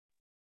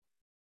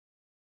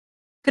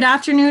Good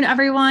afternoon,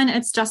 everyone.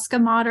 It's Jessica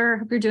Motter.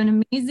 Hope you're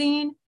doing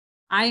amazing.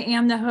 I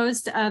am the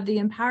host of the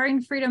Empowering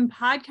Freedom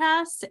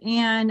podcast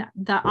and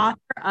the author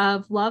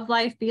of Love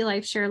Life, Be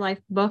Life, Share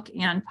Life book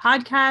and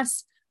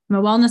podcast. I'm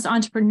a wellness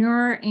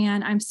entrepreneur,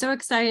 and I'm so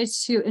excited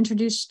to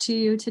introduce to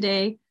you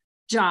today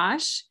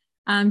Josh.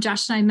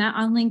 Josh and I met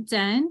on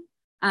LinkedIn.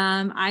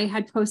 I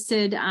had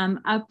posted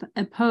up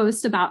a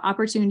post about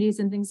opportunities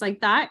and things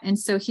like that, and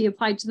so he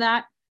applied to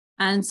that.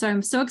 And so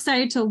I'm so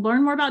excited to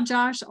learn more about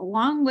Josh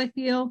along with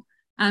you.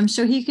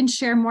 So he can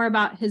share more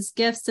about his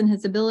gifts and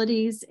his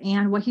abilities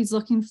and what he's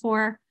looking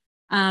for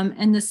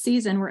in the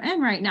season we're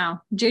in right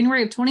now,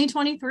 January of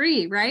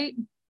 2023, right?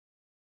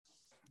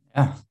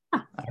 Yeah.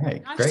 All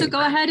right. Josh, Great. so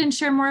go ahead and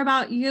share more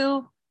about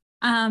you,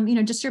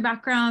 just your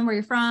background, where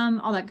you're from,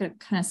 all that good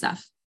kind of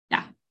stuff.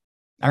 Yeah.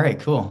 All right.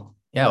 Cool.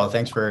 Yeah. Well,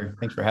 thanks for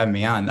having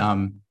me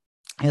on.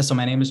 So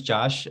my name is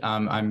Josh.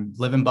 I'm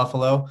live in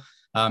Buffalo.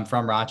 I'm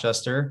from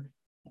Rochester,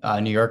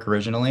 New York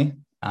originally.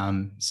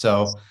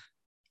 So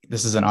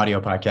this is an audio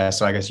podcast,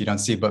 so I guess you don't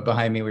see, but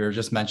behind me, we were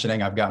just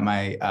mentioning, I've got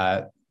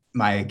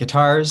my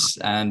guitars,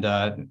 and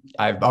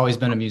I've always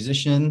been a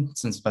musician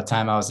since the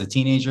time I was a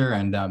teenager.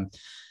 And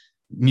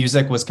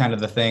music was kind of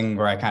the thing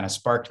where I kind of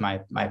sparked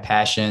my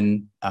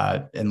passion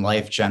in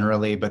life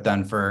generally, but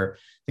then for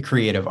the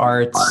creative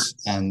arts,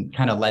 and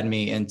kind of led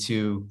me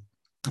into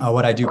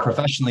what I do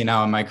professionally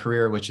now in my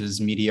career, which is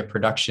media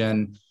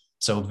production.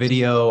 So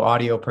video,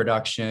 audio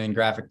production,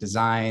 graphic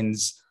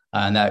designs,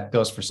 and that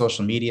goes for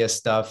social media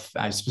stuff.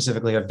 I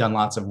specifically have done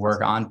lots of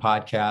work on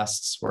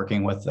podcasts,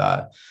 working with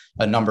a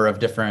number of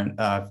different,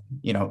 on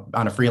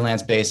a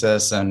freelance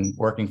basis, and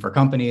working for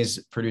companies,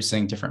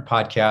 producing different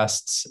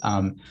podcasts.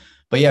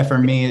 But yeah, for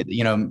me,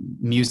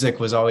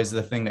 music was always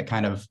the thing that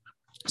kind of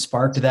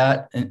sparked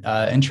that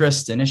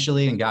interest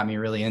initially and got me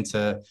really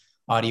into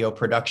audio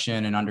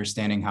production and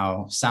understanding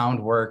how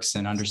sound works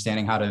and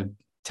understanding how to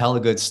tell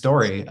a good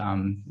story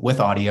with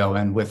audio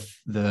and with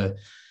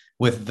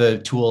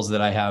the tools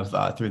that I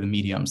have through the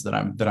mediums that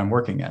I'm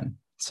working in.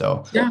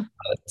 So yeah,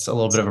 it's a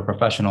little bit of a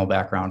professional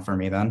background for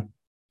me then.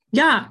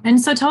 Yeah. And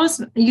so tell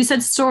us, you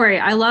said story.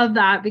 I love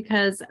that,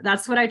 because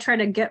that's what I try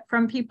to get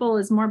from people,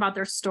 is more about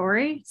their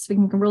story, so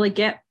we can really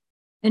get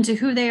into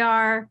who they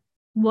are,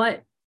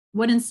 what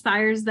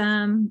inspires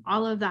them,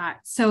 all of that.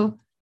 So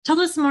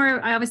tell us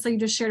more. I obviously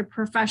just shared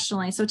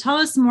professionally. So tell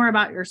us more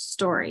about your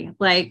story.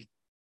 Like,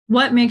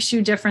 what makes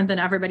you different than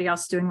everybody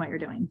else doing what you're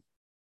doing?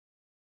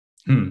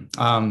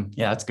 Yeah,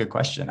 that's a good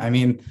question. I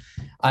mean,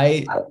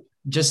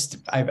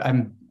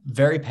 I'm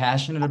very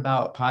passionate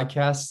about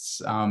podcasts.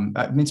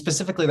 I mean,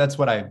 specifically, that's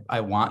what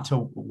I want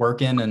to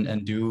work in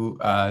and do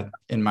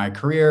in my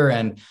career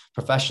and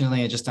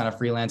professionally, and just on a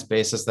freelance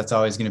basis. That's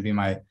always going to be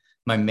my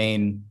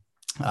main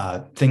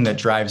thing that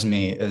drives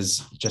me,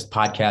 is just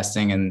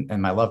podcasting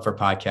and my love for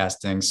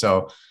podcasting.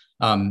 So,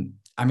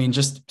 I mean,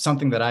 just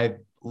something that I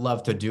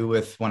love to do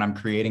with when I'm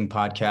creating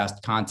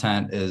podcast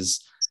content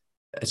is,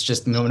 it's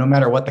just no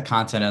matter what the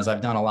content is.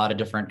 I've done a lot of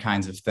different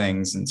kinds of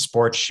things, and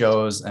sports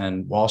shows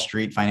and Wall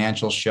Street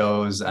financial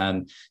shows,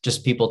 and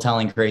just people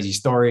telling crazy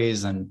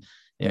stories, and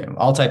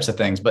all types of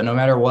things. But no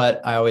matter what,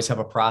 I always have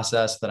a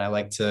process that I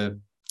like to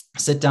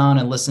sit down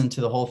and listen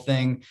to the whole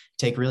thing,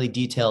 take really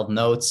detailed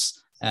notes.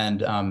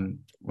 And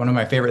one of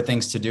my favorite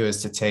things to do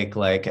is to take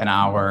like an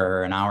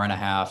hour and a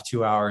half,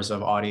 2 hours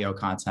of audio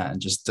content,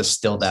 and just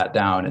distill that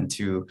down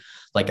into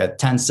like a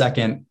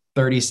 10-second,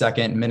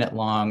 30-second, minute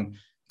long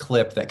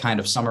clip that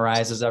kind of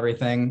summarizes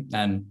everything,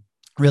 and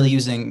really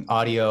using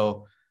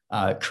audio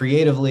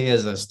creatively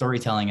as a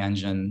storytelling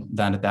engine.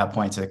 Then at that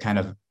point, to kind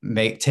of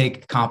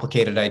take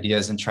complicated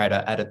ideas and try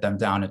to edit them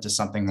down into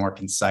something more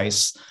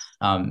concise,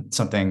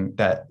 something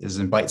that is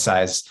in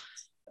bite-sized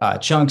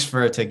chunks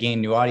to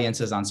gain new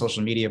audiences on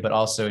social media, but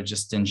also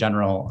just in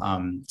general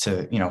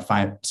to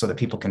find, so that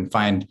people can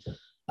find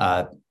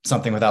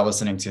something without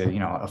listening to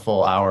a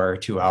full hour or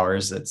 2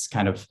 hours.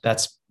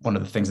 That's one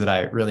of the things that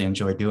I really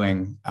enjoy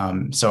doing.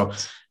 So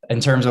in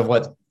terms of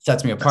what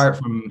sets me apart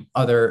from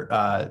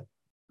other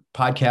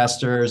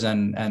podcasters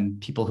and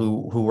people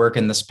who work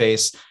in the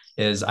space,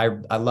 is I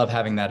love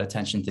having that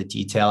attention to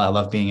detail. I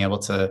love being able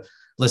to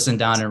listen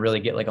down and really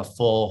get like a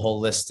full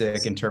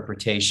holistic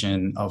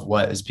interpretation of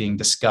what is being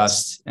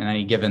discussed in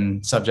any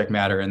given subject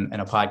matter in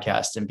a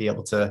podcast, and be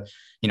able to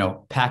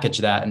package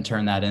that and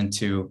turn that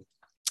into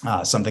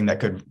something that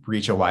could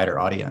reach a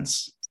wider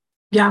audience.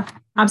 Yeah,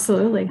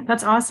 absolutely.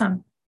 That's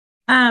awesome.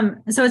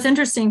 So it's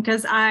interesting,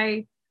 because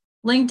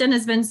LinkedIn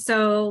has been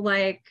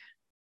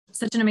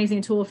such an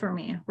amazing tool for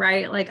me,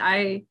 right? Like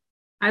I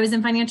was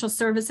in financial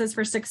services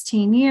for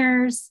 16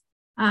 years.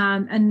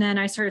 And then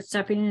I started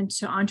stepping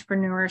into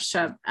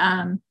entrepreneurship.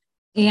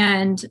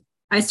 And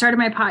I started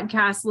my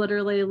podcast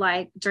literally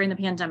like during the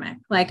pandemic.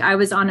 Like I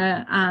was on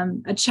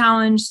a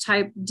challenge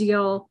type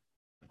deal.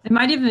 It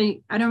might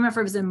even, I don't remember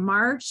if it was in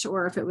March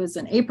or if it was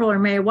in April or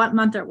May, what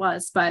month it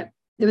was, but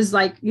it was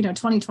like,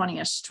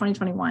 2020-ish,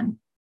 2021.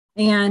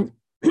 And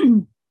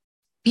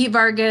Pete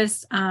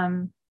Vargas,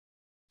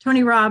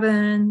 Tony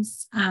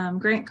Robbins,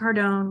 Grant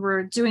Cardone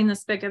were doing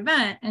this big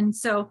event. And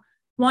so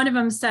one of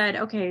them said,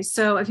 okay,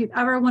 so if you've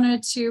ever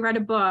wanted to write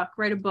a book,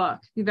 write a book.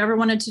 If you've ever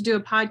wanted to do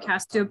a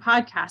podcast, do a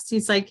podcast.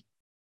 He's like,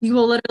 you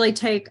will literally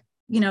take,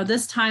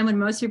 this time when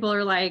most people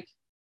are like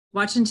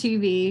watching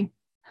TV,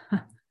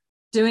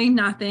 doing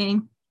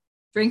nothing,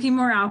 drinking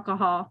more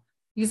alcohol.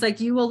 He's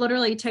like, you will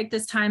literally take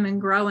this time and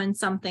grow in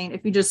something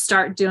if you just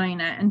start doing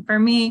it. And for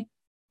me,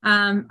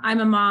 I'm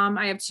a mom.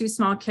 I have 2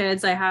 small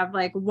kids. I have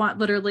like one,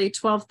 literally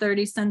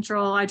 12:30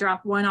 Central. I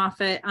drop one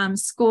off at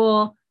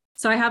school.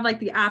 So I have like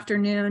the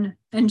afternoon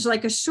and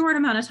like a short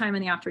amount of time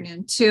in the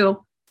afternoon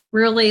to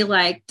really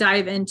like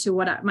dive into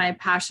what my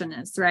passion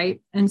is.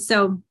 Right. And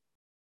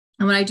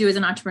what I do as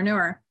an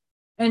entrepreneur.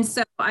 And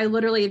so I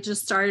literally have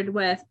just started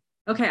with,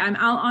 okay, I'm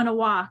out on a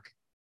walk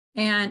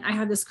and I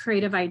have this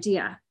creative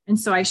idea. And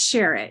so I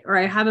share it, or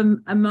I have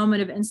a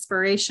moment of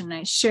inspiration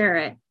and I share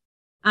it.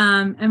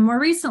 And more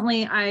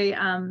recently,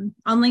 on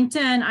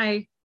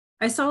LinkedIn,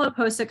 I saw a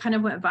post that kind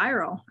of went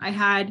viral. I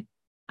had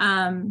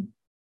an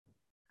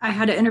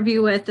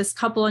interview with this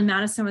couple in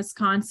Madison,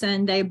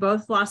 Wisconsin. They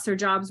both lost their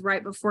jobs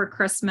right before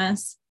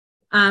Christmas.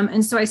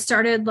 And so I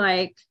started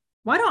like,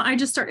 why don't I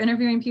just start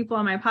interviewing people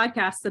on my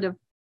podcast that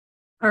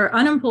are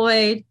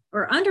unemployed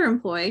or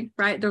underemployed,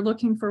 right? They're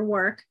looking for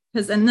work,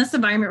 because in this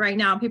environment right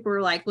now, people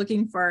are like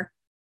looking for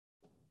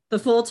the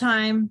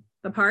full-time,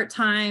 the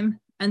part-time,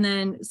 and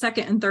then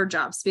second and third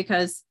jobs,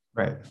 because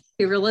right.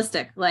 Be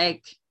realistic,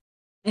 like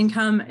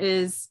income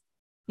is,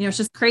 it's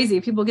just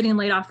crazy. People getting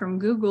laid off from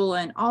Google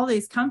and all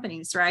these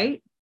companies,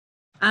 right?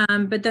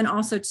 But then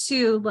also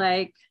too,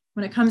 like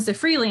when it comes to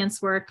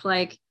freelance work,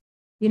 like,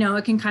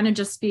 it can kind of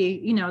just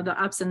be, the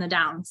ups and the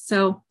downs.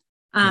 So,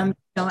 the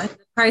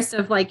price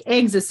of like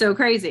eggs is so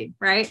crazy,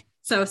 right?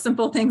 So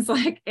simple things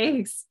like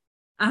eggs,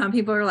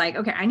 people are like,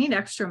 okay, I need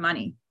extra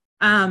money.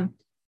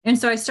 And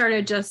so I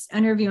started just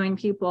interviewing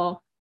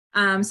people.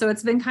 So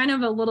it's been kind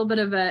of a little bit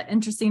of an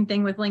interesting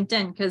thing with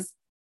LinkedIn, because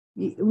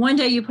one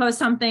day you post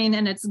something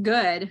and it's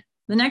good.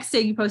 The next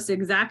day you post the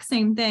exact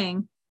same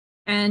thing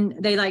and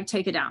they like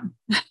take it down.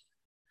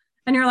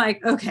 And you're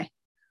like, okay,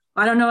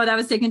 I don't know what that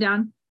was taken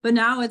down. But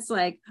now it's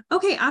like,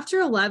 okay, after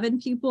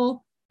 11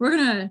 people, we're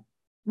going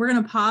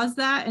to pause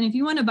that. And if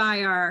you want to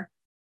buy our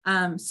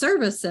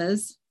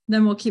services,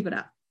 then we'll keep it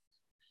up.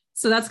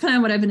 So that's kind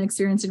of what I've been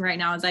experiencing right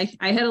now is I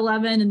hit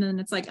 11 and then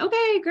it's like,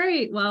 okay,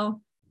 great.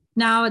 Well,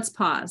 now it's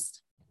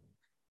paused.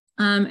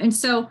 And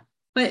so,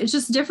 but it's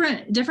just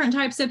different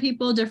types of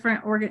people,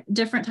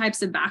 different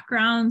types of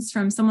backgrounds,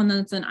 from someone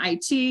that's in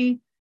IT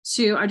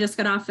to, I just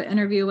got off an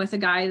interview with a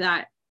guy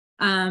that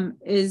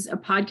is a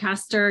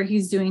podcaster.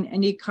 He's doing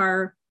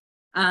IndyCar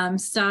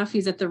stuff.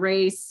 He's at the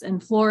race in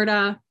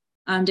Florida,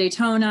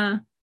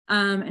 Daytona.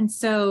 And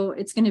so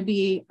it's going to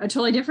be a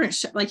totally different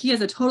show. Like he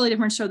has a totally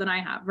different show than I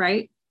have,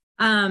 right?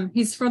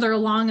 He's further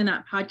along in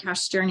that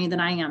podcast journey than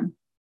I am.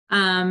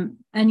 And,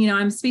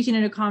 I'm speaking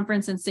at a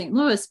conference in St.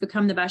 Louis,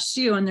 Become the Best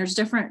You. And there's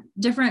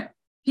different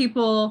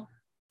people,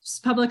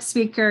 public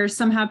speakers,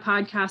 some have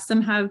podcasts,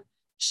 some have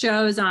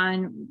shows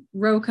on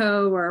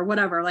Roku or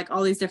whatever, like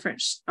all these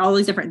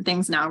different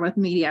things now with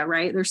media,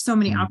 right? There's so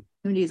many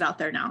opportunities out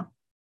there now.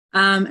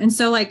 And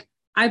so like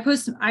I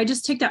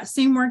just take that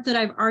same work that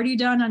I've already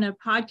done on a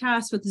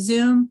podcast with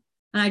Zoom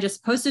and I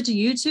just post it to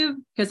YouTube,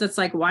 because it's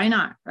like, why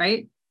not?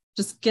 Right?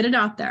 Just get it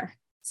out there,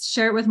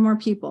 share it with more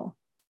people.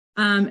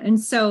 And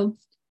so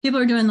people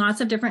are doing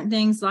lots of different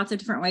things, lots of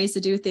different ways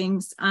to do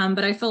things.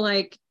 But I feel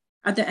like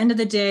at the end of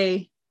the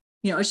day,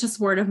 it's just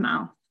word of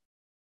mouth.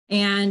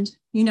 And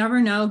you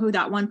never know who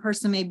that one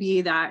person may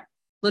be that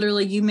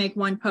literally you make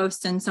one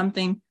post and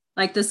something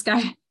like this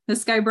guy,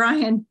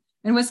 Brian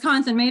in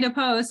Wisconsin made a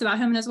post about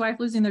him and his wife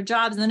losing their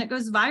jobs, and then it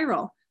goes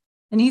viral.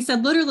 And he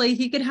said, literally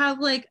he could have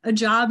like a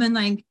job and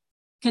like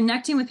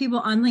connecting with people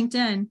on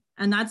LinkedIn,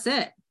 and that's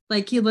it.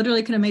 Like he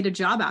literally could have made a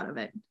job out of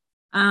it.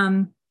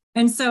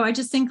 And so I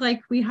just think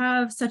like we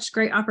have such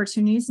great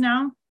opportunities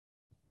now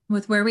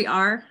with where we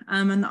are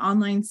in the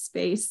online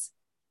space.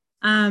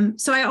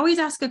 So I always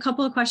ask a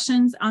couple of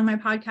questions on my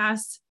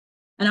podcast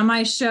and on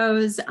my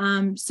shows.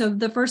 So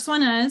the first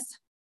one is,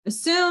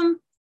 assume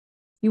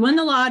you win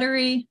the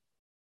lottery.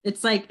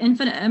 It's like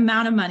infinite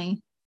amount of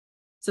money.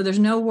 So there's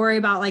no worry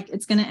about like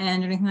it's going to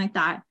end or anything like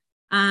that.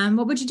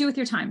 What would you do with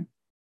your time?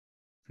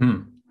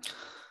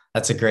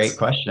 That's a great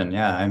question.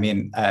 Yeah. I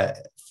mean,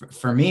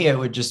 for me,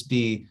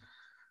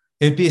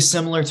 it'd be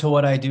similar to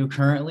what I do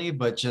currently,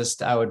 but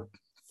just I would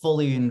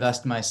fully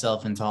invest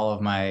myself into all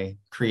of my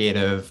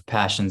creative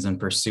passions and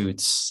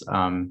pursuits.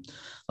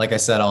 Like I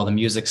said, all the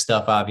music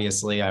stuff,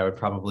 obviously, I would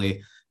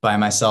probably buy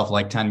myself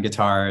like 10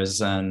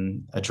 guitars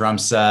and a drum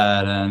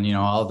set and,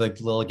 all the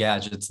little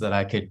gadgets that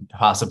I could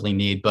possibly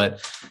need.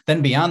 But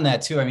then beyond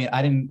that too, I mean,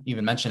 I didn't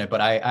even mention it,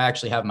 but I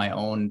actually have my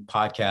own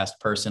podcast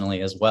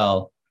personally as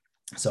well.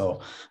 So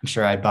I'm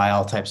sure I'd buy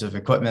all types of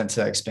equipment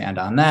to expand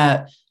on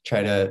that,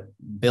 try to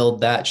build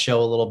that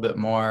show a little bit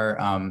more.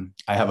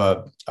 I have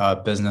a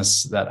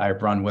business that I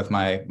run with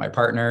my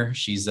partner.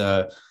 She's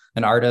an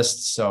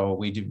artist. So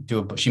we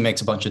she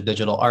makes a bunch of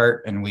digital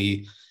art and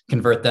we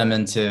convert them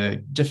into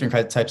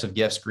different types of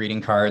gifts,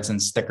 greeting cards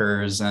and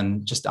stickers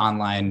and just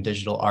online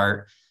digital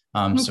art.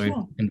 Oh, So we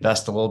cool.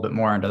 invest a little bit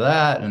more into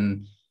that.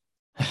 And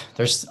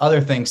there's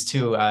other things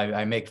too.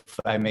 I make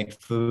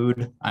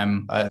food.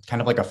 I'm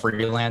kind of like a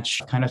freelance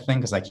kind of thing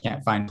because I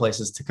can't find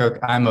places to cook.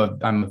 I'm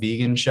a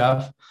vegan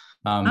chef.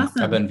 I've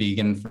Awesome. been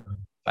vegan for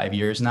 5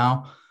 years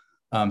now.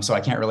 So I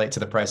can't relate to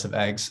the price of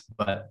eggs,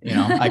 but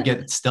I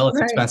get still it's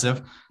Right.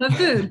 expensive. But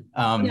food.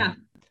 Yeah.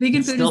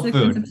 Vegan It's food is still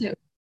expensive food. too.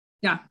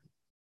 Yeah.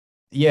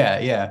 Yeah,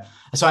 yeah.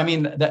 So I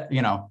mean that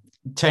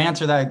to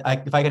answer that,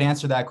 if I could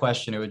answer that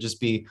question, it would just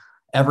be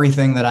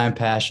everything that I'm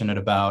passionate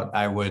about.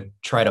 I would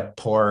try to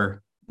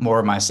pour more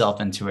of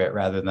myself into it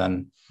rather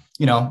than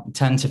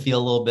tend to feel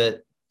a little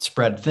bit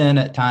spread thin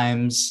at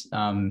times.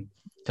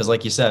 Because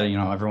like you said,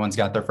 everyone's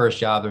got their first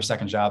job, their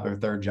second job, their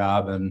third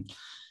job, and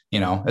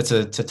it's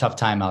a tough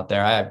time out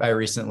there. I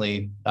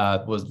recently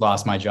was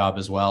lost my job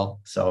as well,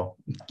 so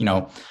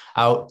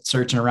out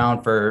searching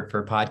around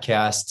for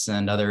podcasts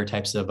and other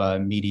types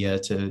of media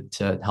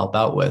to help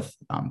out with.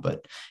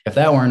 But if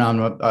that weren't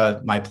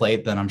on my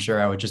plate, then I'm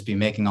sure I would just be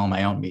making all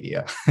my own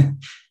media.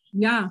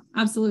 Yeah,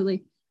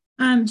 absolutely.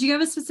 Do you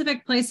have a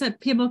specific place that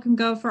people can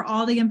go for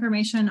all the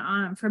information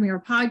on from your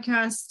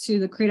podcast to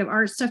the creative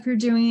art stuff you're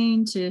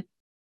doing to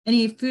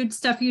any food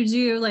stuff you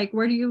do? Like,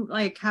 where do you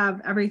like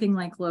have everything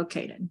like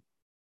located?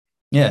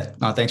 Yeah,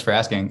 no, thanks for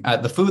asking.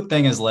 The food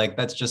thing is like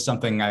that's just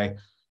something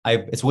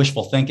it's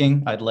wishful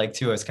thinking. I'd like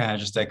to. It's kind of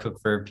just I cook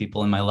for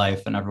people in my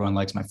life, and everyone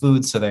likes my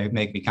food, so they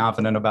make me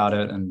confident about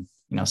it. And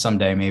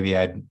someday maybe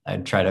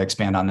I'd try to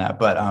expand on that.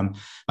 But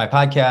my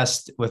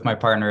podcast with my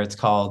partner, it's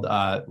called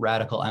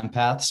Radical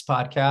Empaths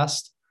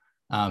Podcast.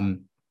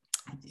 Um,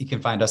 you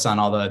can find us on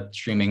all the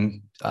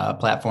streaming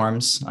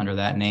platforms under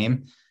that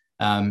name.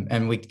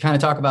 And we kind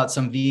of talk about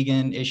some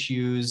vegan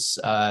issues.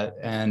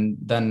 And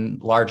then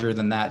larger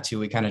than that too,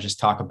 we kind of just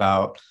talk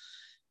about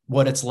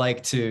what it's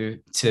like to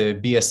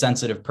be a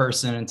sensitive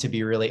person and to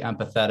be really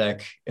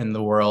empathetic in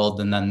the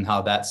world, and then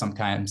how that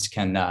sometimes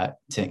can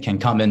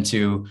come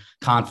into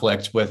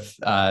conflict with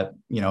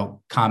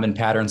common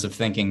patterns of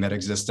thinking that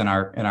exist in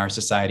our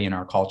society and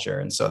our culture.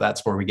 And so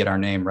that's where we get our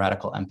name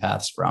Radical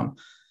Empaths from.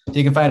 So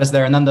you can find us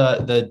there. And then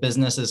the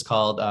business is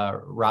called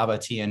Rava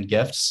Tea and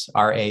Gifts,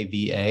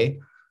 RAVA.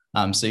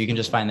 So you can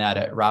just find that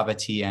at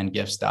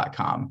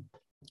ravateaandgifts.com.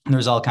 And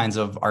there's all kinds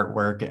of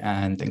artwork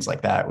and things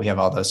like that. We have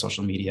all the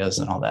social medias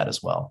and all that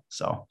as well.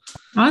 So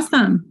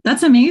Awesome.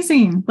 That's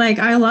amazing. Like,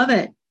 I love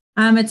it.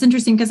 It's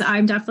interesting because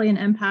I'm definitely an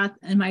empath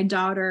and my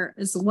daughter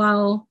as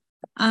well.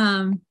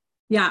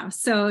 Yeah.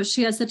 So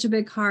she has such a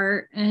big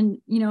heart. And,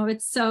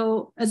 it's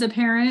so, as a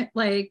parent,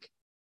 like,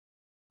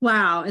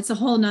 wow, it's a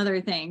whole nother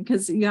thing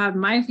because you have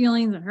my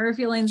feelings and her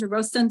feelings are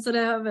both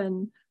sensitive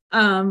and,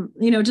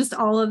 just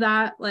all of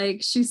that.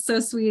 Like, she's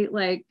so sweet.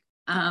 Like,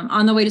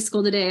 on the way to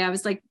school today, I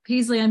was like,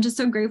 Paisley, I'm just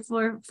so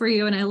grateful for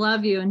you and I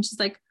love you. And she's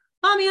like,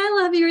 Mommy, I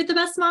love you. You're the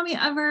best mommy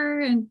ever.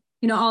 And,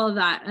 all of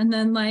that. And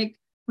then like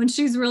when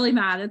she's really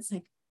mad, it's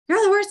like,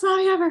 you're the worst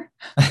mommy ever.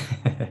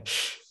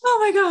 Oh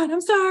my God,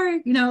 I'm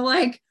sorry.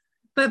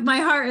 But my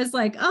heart is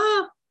like,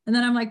 oh. And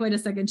then I'm like, wait a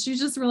second, she's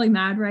just really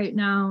mad right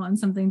now and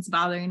something's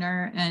bothering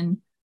her. And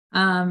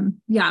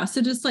yeah,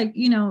 so just like,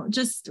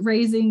 just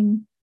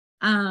raising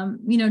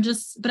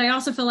but I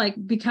also feel like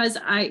because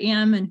I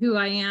am and who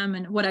I am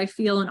and what I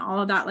feel and all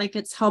of that, like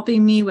it's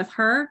helping me with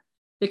her.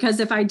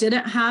 Because if I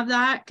didn't have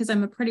that, because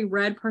I'm a pretty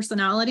red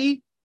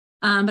personality,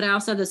 but I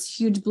also have this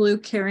huge blue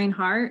caring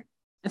heart.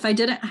 If I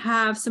didn't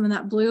have some of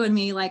that blue in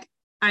me, like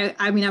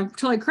I mean, I would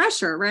totally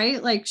crush her,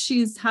 right? Like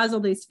has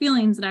all these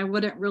feelings and I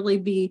wouldn't really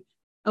be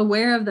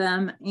aware of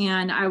them.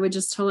 And I would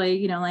just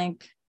totally, I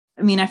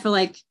feel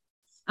like,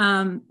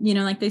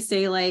 like they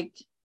say, like,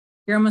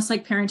 you're almost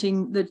like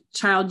parenting the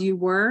child you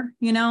were,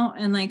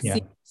 and like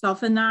see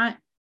yourself in that.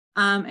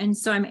 And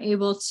so I'm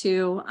able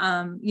to,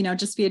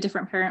 just be a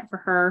different parent for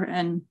her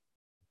and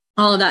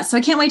all of that. So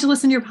I can't wait to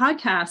listen to your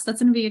podcast.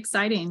 That's going to be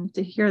exciting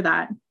to hear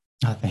that.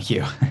 Oh, thank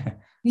you.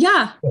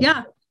 Yeah.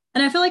 Yeah.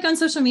 And I feel like on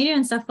social media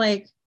and stuff,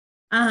 like,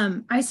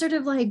 I sort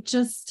of like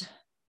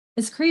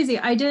it's crazy.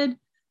 I did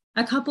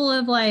a couple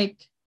of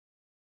like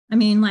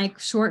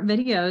short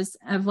videos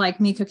of like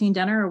me cooking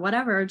dinner or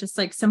whatever, just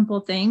like simple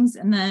things.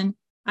 And then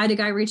I had a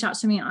guy reach out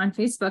to me on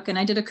Facebook and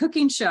I did a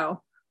cooking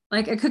show,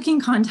 like a cooking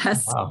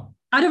contest. Wow.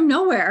 Out of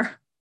nowhere.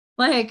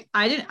 Like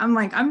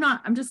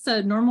I'm just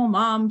a normal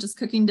mom, just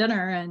cooking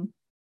dinner.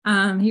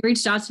 And he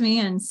reached out to me.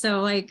 And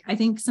so like, I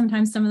think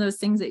sometimes some of those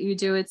things that you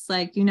do, it's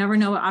like, you never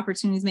know what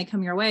opportunities may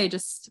come your way,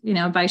 just,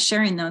 by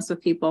sharing those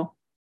with people.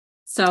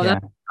 So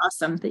that's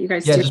awesome that you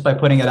guys do. Just by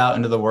putting it out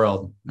into the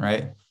world,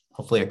 right?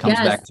 Hopefully it comes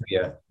back to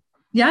you.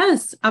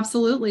 Yes,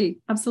 absolutely.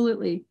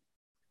 Absolutely.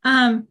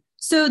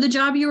 So the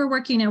job you were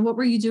working at, what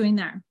were you doing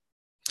there?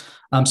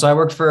 So I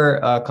worked for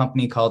a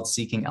company called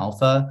Seeking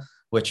Alpha,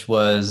 which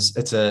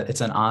it's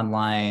an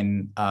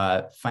online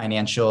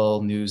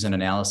financial news and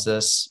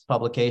analysis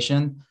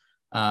publication.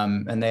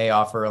 And they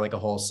offer like a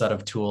whole set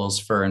of tools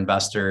for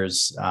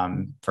investors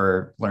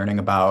for learning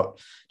about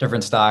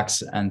different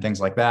stocks and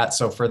things like that.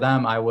 So for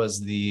them, I was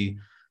the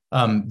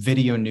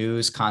video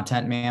news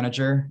content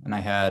manager, and I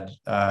had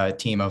a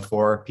team of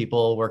 4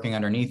 people working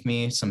underneath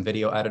me, some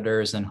video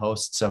editors and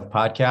hosts of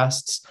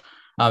podcasts.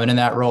 And in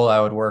that role, I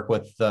would work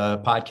with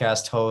the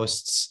podcast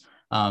hosts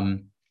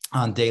on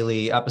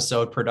daily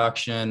episode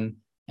production.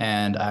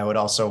 And I would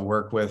also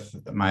work with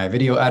my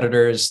video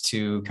editors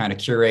to kind of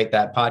curate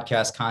that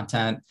podcast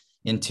content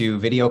into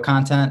video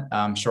content,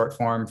 short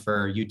form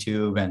for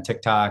YouTube and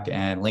TikTok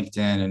and LinkedIn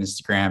and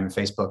Instagram and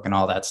Facebook and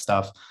all that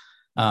stuff.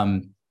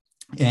 And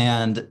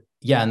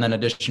then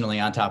additionally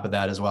on top of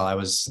that as well, I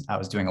was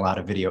doing a lot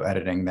of video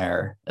editing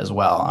there as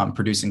well. I'm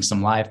producing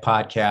some live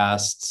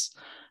podcasts,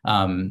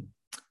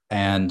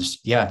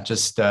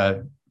 just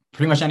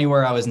pretty much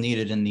anywhere I was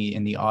needed in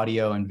the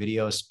audio and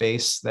video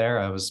space there.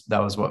 That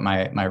was what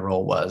my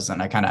role was,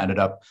 and I kind of ended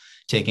up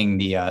taking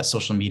the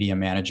social media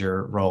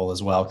manager role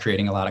as well,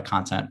 creating a lot of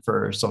content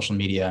for social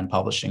media and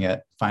publishing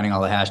it, finding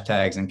all the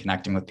hashtags and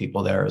connecting with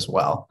people there as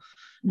well.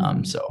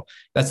 Mm-hmm. So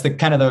that's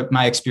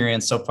my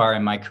experience so far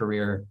in my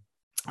career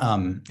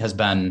has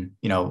been,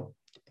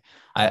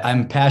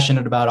 I'm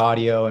passionate about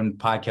audio and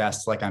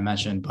podcasts, like I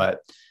mentioned, but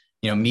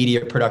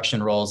media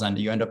production roles, and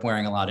you end up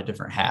wearing a lot of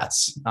different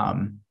hats.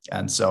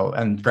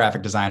 And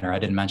graphic designer, I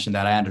didn't mention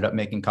that. I ended up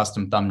making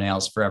custom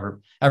thumbnails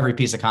for every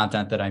piece of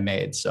content that I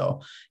made.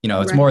 So,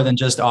 it's more than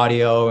just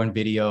audio and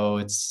video.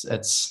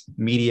 It's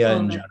media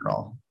in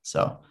general.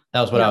 So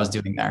that was what I was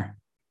doing there.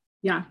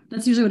 Yeah.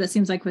 That's usually what it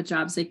seems like with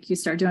jobs. Like you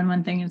start doing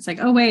one thing and it's like,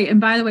 oh wait,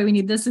 and by the way, we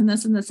need this and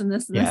this and this and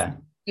this. And yeah.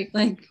 This.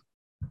 Like,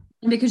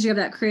 because you have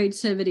that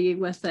creativity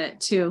with it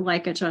too.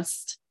 Like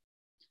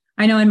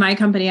I know in my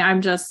company,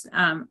 I'm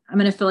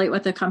an affiliate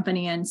with the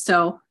company. And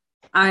so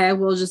I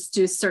will just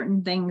do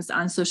certain things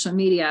on social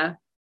media.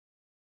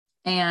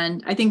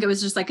 And I think it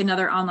was just like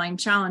another online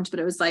challenge,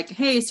 but it was like,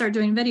 hey, start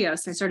doing video.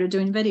 So I started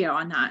doing video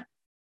on that.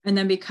 And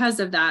then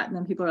because of that, and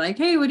then people are like,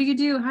 hey, what do you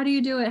do? How do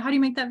you do it? How do you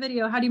make that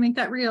video? How do you make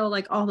that reel?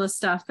 Like all this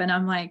stuff. And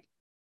I'm like,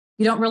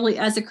 you don't really,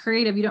 as a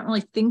creative, you don't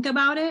really think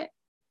about it.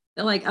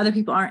 Like other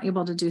people aren't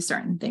able to do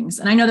certain things.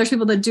 And I know there's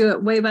people that do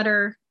it way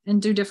better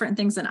and do different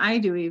things than I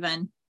do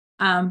even.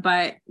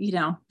 But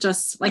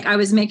just like I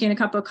was making a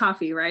cup of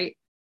coffee, right?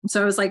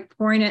 So I was like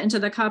pouring it into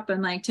the cup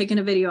and like taking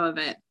a video of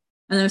it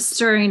and then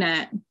stirring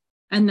it.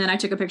 And then I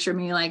took a picture of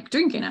me like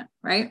drinking it.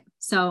 Right.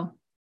 So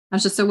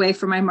that's just a way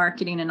for my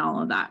marketing and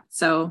all of that.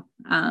 So,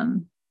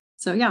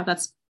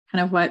 that's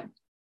kind of what,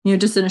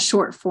 just in a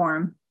short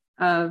form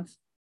of,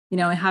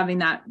 having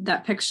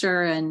that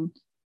picture and,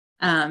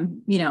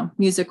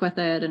 music with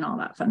it and all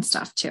that fun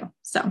stuff too.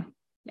 So,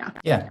 yeah.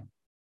 Yeah.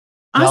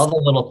 Awesome. All the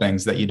little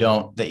things that you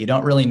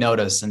don't really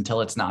notice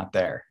until it's not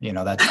there.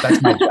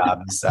 That's my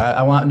job.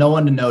 I want no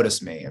one to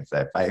notice me. If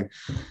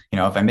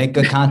I make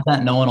good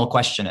content, no one will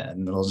question it,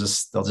 and they'll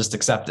just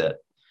accept it.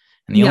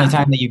 And the only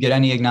time that you get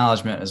any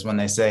acknowledgement is when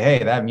they say,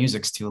 "Hey, that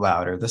music's too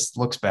loud," or "This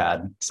looks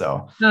bad."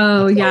 So.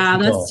 Oh yeah,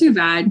 that's too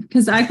bad,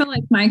 because I feel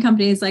like my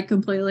company is like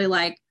completely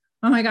like,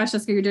 oh my gosh,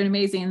 Jessica, you're doing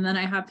amazing. And then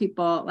I have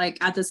people like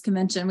at this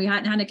convention. We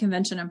hadn't had a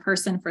convention in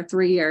person for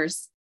 3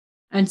 years.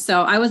 And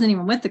so I wasn't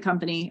even with the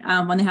company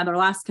when they had their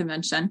last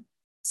convention.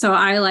 So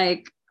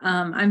I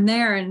I'm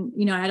there and,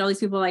 I had all these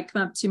people like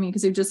come up to me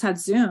because we've just had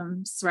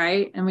Zooms,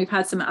 right? And we've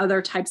had some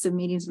other types of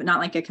meetings, but not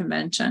like a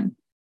convention.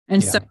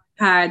 And so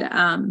I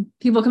had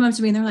people come up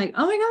to me and they're like,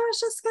 oh my gosh,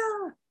 Jessica.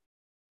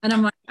 And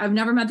I'm like, I've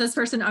never met this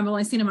person. I've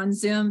only seen them on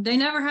Zoom. They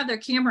never have their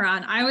camera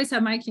on. I always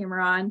have my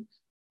camera on.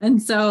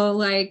 And so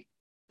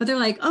but they're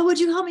like, oh, would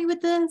you help me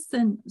with this?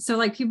 And so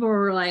like people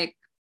were like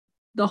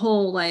the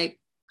whole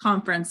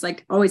conference,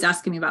 always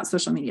asking me about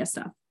social media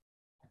stuff.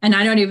 And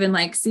I don't even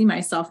see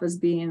myself as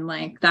being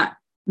that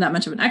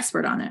much of an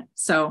expert on it.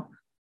 So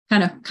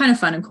kind of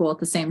fun and cool at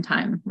the same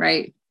time.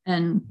 Right.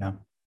 And,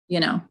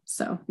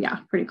 so yeah,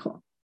 pretty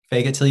cool.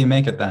 Fake it till you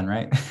make it then,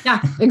 right?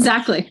 Yeah,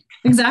 exactly.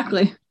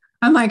 Exactly.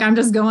 I'm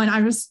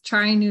just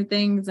trying new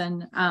things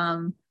and,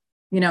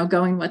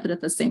 going with it at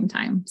the same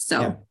time.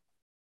 So,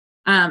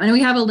 and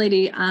we have a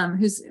lady,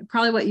 who's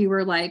probably what you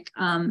were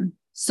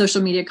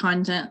social media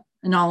content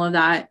and all of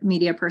that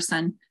media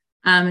person.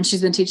 And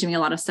she's been teaching me a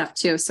lot of stuff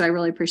too. So I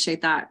really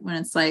appreciate that when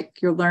it's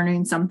you're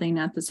learning something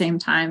at the same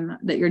time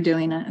that you're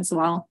doing it as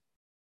well.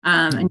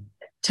 And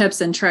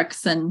tips and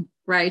tricks and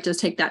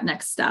just take that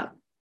next step.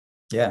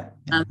 Yeah.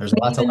 There's a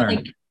lot to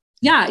learn.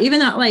 Even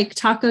that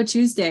Taco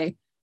Tuesday,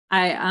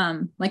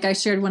 I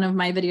shared one of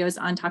my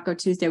videos on Taco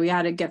Tuesday. We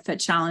had a Get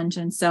Fit challenge.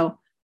 And so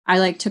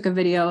I took a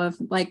video of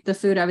the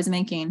food I was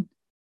making.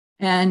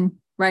 And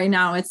right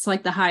now it's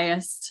the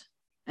highest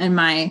in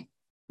my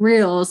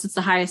reels. It's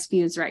the highest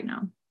views right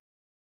now.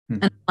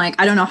 And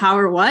I don't know how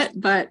or what,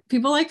 but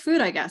people like food,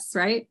 I guess.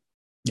 Right.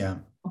 Yeah.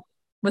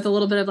 With a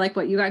little bit of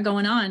what you got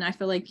going on, I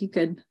feel like you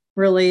could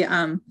really,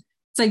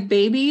 it's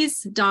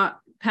babies,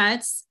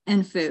 pets,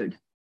 and food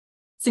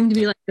seem to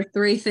be the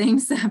 3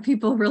 things that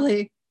people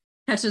really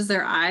catches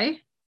their eye.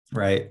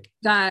 Right.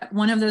 That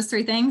one of those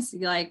 3 things,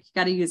 you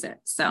got to use it.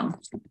 So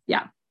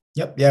yeah.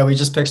 Yep. Yeah. We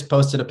just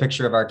posted a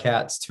picture of our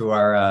cats to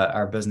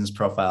our business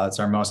profile. It's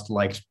our most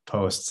liked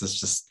posts. It's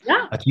just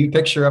a cute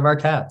picture of our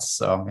cats.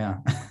 So yeah.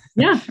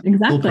 Yeah,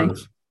 exactly.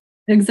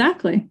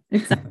 Exactly.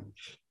 Exactly.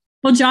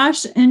 Well,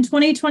 Josh, in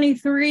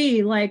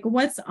 2023, like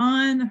what's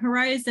on the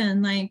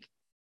horizon? Like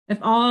if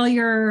all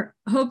your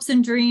hopes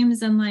and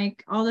dreams and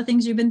like all the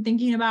things you've been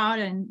thinking about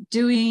and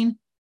doing,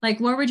 like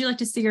where would you like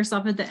to see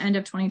yourself at the end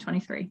of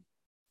 2023?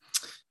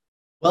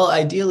 Well,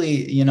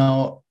 ideally, you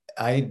know,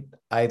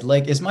 I'd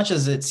like, as much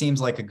as it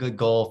seems like a good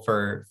goal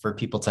for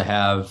people to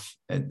have,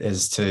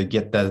 is to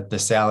get the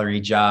salary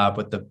job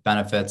with the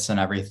benefits and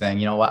everything.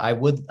 You know, I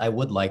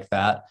would like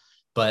that.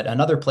 But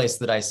another place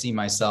that I see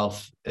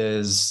myself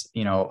is,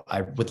 you know,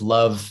 I would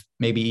love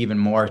maybe even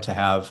more to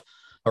have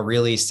a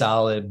really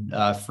solid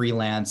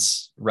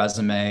freelance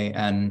resume,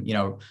 and you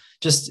know,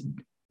 just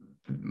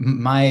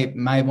my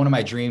one of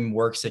my dream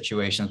work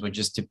situations would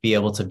just to be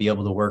able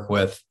to work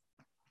with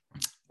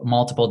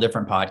multiple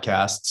different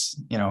podcasts,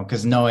 you know,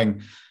 because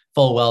knowing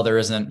full well there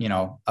isn't, you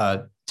know,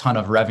 a ton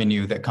of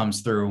revenue that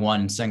comes through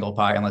one single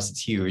pod unless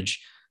it's huge,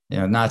 you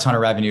know, not a ton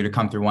of revenue to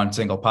come through one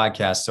single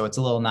podcast. So it's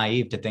a little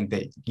naive to think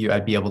that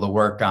I'd be able to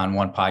work on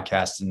one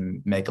podcast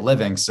and make a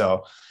living.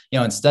 So, you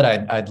know, instead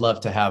I'd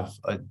love to have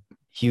a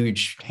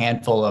huge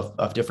handful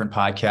of different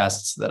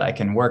podcasts that I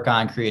can work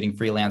on creating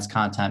freelance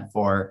content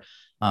for,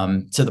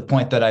 to the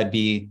point that I'd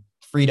be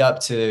freed up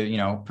to, you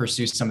know,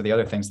 pursue some of the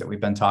other things that we've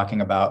been talking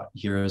about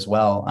here as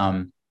well.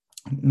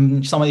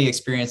 Some of the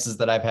experiences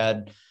that I've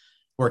had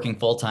working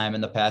full time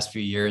in the past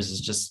few years has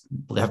just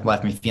have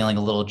left me feeling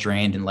a little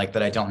drained, and like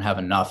that I don't have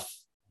enough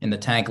in the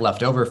tank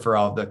left over for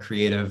all the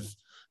creative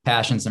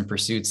passions and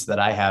pursuits that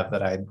I have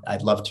that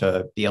I'd love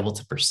to be able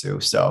to pursue.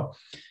 So,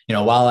 you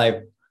know, while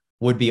I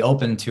would be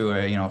open to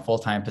a, you know,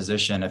 full-time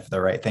position if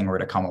the right thing were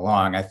to come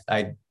along,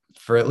 I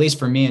for at least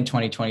for me in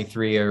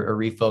 2023, a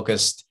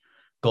refocused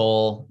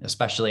goal,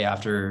 especially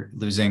after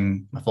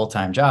losing my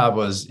full-time job,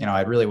 was, you know,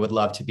 I really would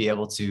love to be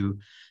able to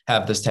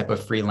have this type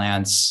of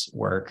freelance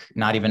work,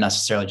 not even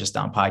necessarily just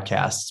on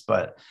podcasts,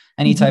 but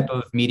any type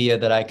of media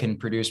that I can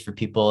produce for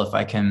people. If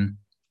I can,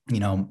 you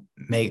know,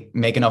 make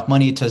enough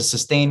money to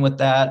sustain with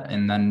that,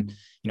 and then,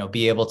 you know,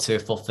 be able to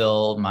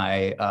fulfill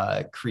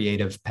my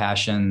creative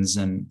passions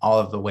and all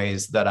of the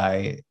ways that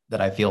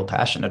I feel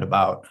passionate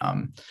about,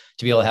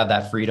 to be able to have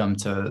that freedom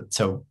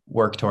to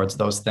work towards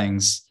those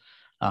things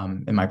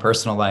in my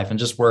personal life, and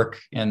just work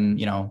in,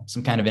 you know,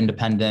 some kind of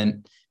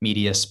independent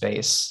media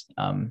space.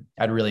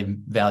 I'd really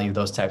value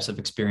those types of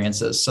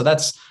experiences. So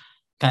that's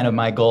kind of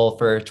my goal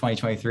for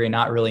 2023,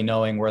 not really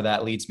knowing where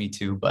that leads me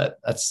to, but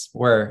it's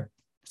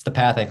the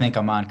path I think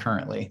I'm on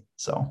currently.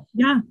 So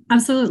Yeah,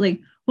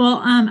 absolutely. Well,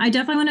 I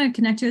definitely want to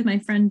connect you with my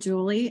friend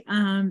Julie.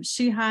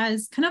 She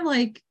has kind of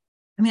like,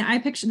 I mean,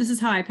 this is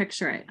how I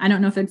picture it. I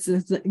don't know if it's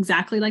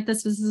exactly like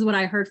this. This is what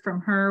I heard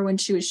from her when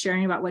she was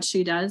sharing about what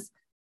she does.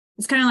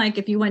 It's kind of like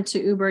if you went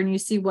to Uber and you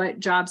see what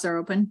jobs are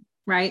open,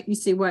 right? You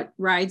see what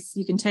rides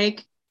you can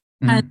take.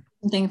 Kind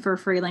mm-hmm. of thing for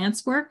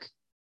freelance work.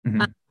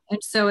 Mm-hmm.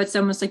 And so it's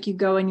almost like you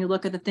go and you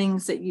look at the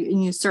things that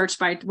you search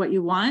by what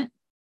you want.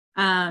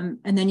 And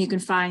then you can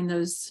find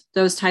those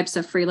types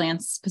of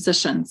freelance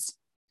positions.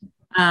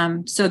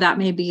 So that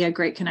may be a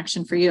great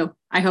connection for you.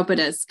 I hope it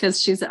is, because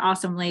she's an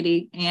awesome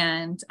lady,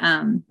 and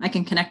I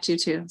can connect you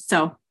to.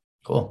 So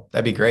Cool.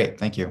 That'd be great.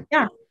 Thank you.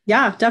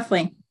 Yeah,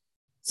 definitely.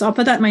 So I'll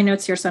put that in my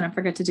notes here so I don't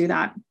forget to do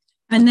that.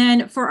 And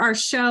then for our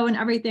show and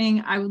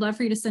everything, I would love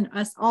for you to send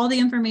us all the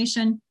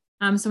information.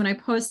 So when I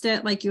post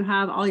it, like you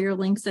have all your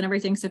links and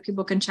everything so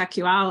people can check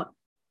you out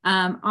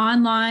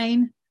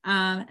online.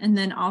 And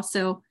then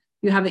also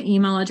you have an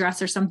email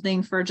address or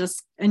something for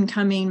just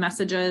incoming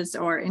messages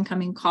or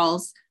incoming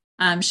calls.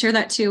 Share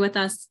that too with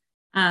us.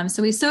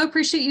 So we so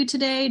appreciate you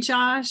today,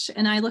 Josh,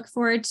 and I look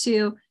forward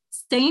to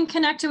staying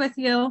connected with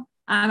you.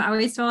 I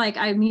always feel like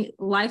I meet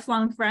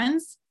lifelong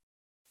friends.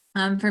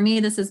 For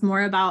me, this is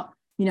more about,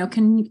 you know,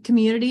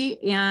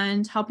 community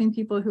and helping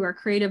people who are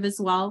creative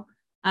as well.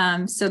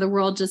 So the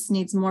world just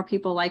needs more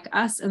people like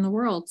us in the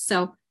world.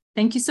 So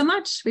thank you so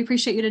much. We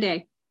appreciate you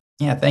today.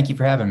 Yeah. Thank you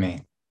for having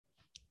me.